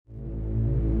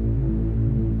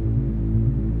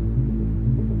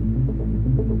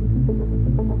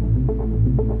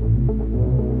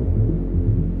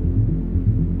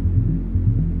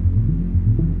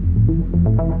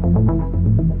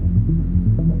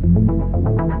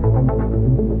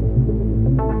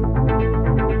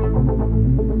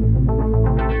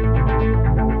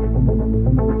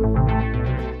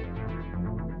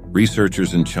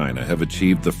researchers in China have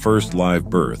achieved the first live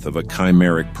birth of a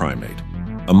chimeric primate,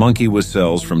 a monkey with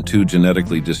cells from two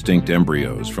genetically distinct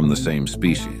embryos from the same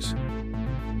species.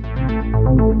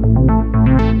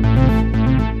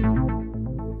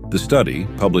 The study,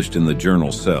 published in the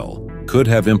journal Cell, could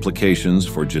have implications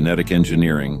for genetic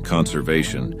engineering,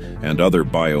 conservation, and other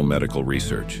biomedical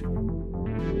research.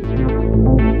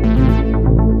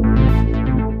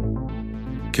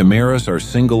 Chimeras are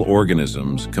single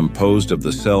organisms composed of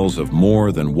the cells of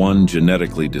more than one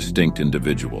genetically distinct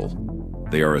individual.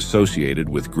 They are associated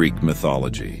with Greek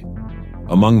mythology.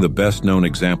 Among the best-known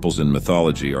examples in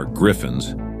mythology are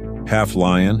griffins, half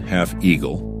lion, half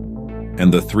eagle,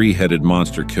 and the three-headed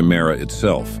monster Chimera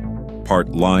itself, part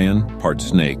lion, part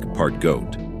snake, part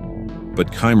goat.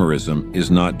 But chimerism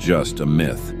is not just a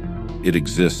myth. It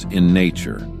exists in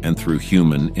nature and through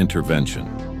human intervention.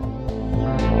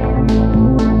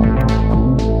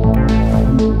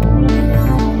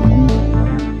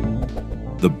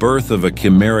 The birth of a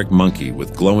chimeric monkey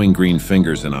with glowing green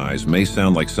fingers and eyes may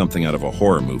sound like something out of a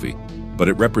horror movie, but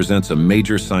it represents a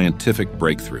major scientific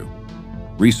breakthrough.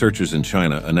 Researchers in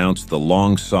China announced the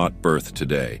long-sought birth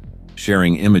today,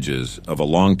 sharing images of a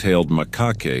long-tailed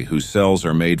macaque whose cells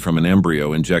are made from an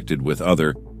embryo injected with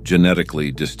other,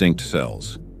 genetically distinct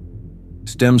cells.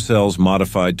 Stem cells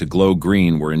modified to glow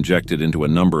green were injected into a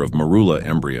number of marula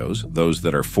embryos, those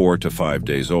that are 4 to 5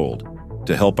 days old,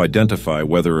 to help identify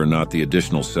whether or not the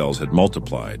additional cells had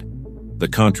multiplied. The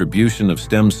contribution of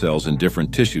stem cells in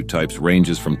different tissue types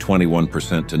ranges from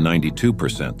 21% to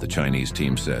 92%, the Chinese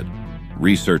team said.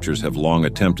 Researchers have long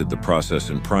attempted the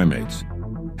process in primates,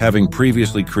 having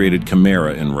previously created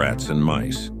chimera in rats and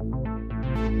mice.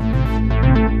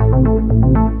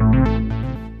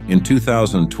 In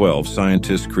 2012,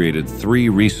 scientists created 3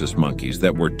 rhesus monkeys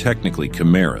that were technically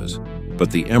chimeras, but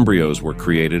the embryos were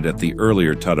created at the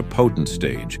earlier pluripotent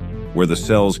stage, where the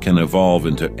cells can evolve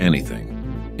into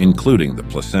anything, including the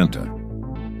placenta.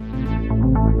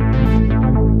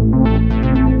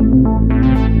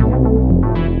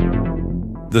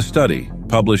 The study,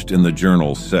 published in the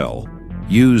journal Cell,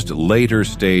 used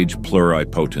later-stage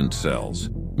pluripotent cells,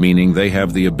 meaning they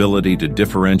have the ability to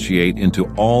differentiate into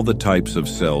all the types of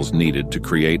cells needed to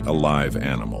create a live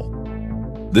animal.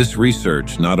 This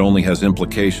research not only has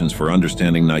implications for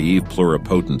understanding naive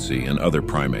pluripotency in other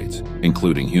primates,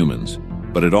 including humans,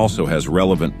 but it also has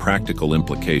relevant practical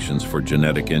implications for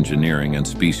genetic engineering and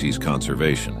species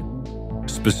conservation.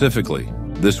 Specifically,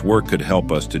 this work could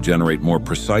help us to generate more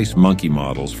precise monkey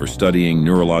models for studying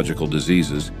neurological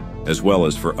diseases, as well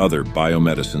as for other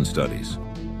biomedicine studies.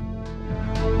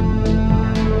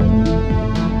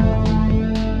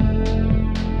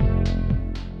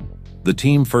 The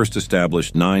team first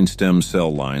established 9 stem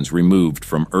cell lines removed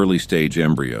from early-stage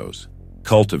embryos,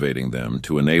 cultivating them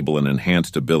to enable an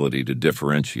enhanced ability to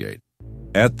differentiate.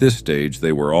 At this stage,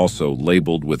 they were also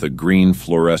labeled with a green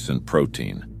fluorescent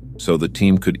protein, so the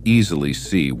team could easily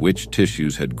see which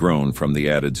tissues had grown from the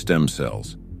added stem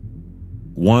cells.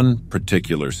 One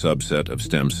particular subset of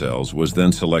stem cells was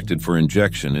then selected for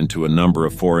injection into a number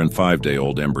of 4- and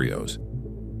 5-day-old embryos.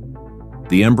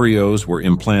 The embryos were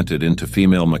implanted into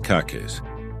female macaques,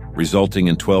 resulting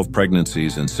in 12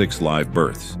 pregnancies and 6 live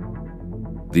births.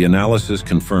 The analysis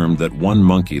confirmed that 1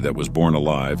 monkey that was born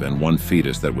alive and 1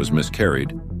 fetus that was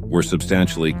miscarried were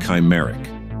substantially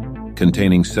chimeric,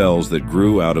 containing cells that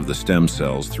grew out of the stem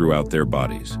cells throughout their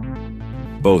bodies.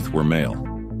 Both were male.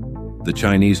 The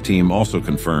Chinese team also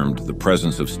confirmed the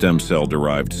presence of stem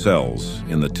cell-derived cells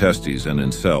in the testes and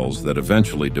in cells that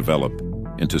eventually develop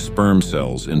into sperm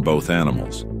cells in both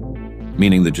animals,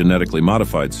 meaning the genetically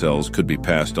modified cells could be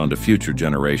passed on to future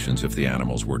generations if the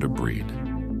animals were to breed.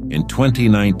 In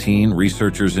 2019,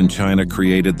 researchers in China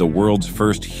created the world's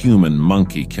first human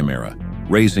monkey chimera,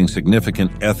 raising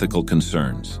significant ethical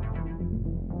concerns.